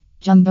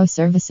Jumbo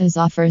Services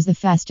offers the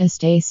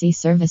fastest AC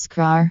service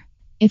car.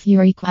 If you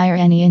require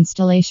any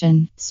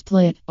installation,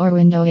 split, or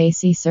window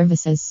AC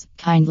services,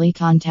 kindly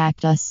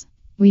contact us.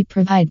 We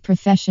provide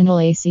professional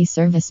AC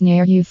service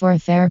near you for a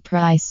fair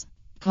price.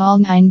 Call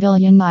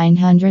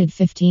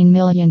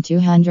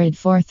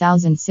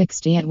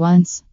 9915204 at once.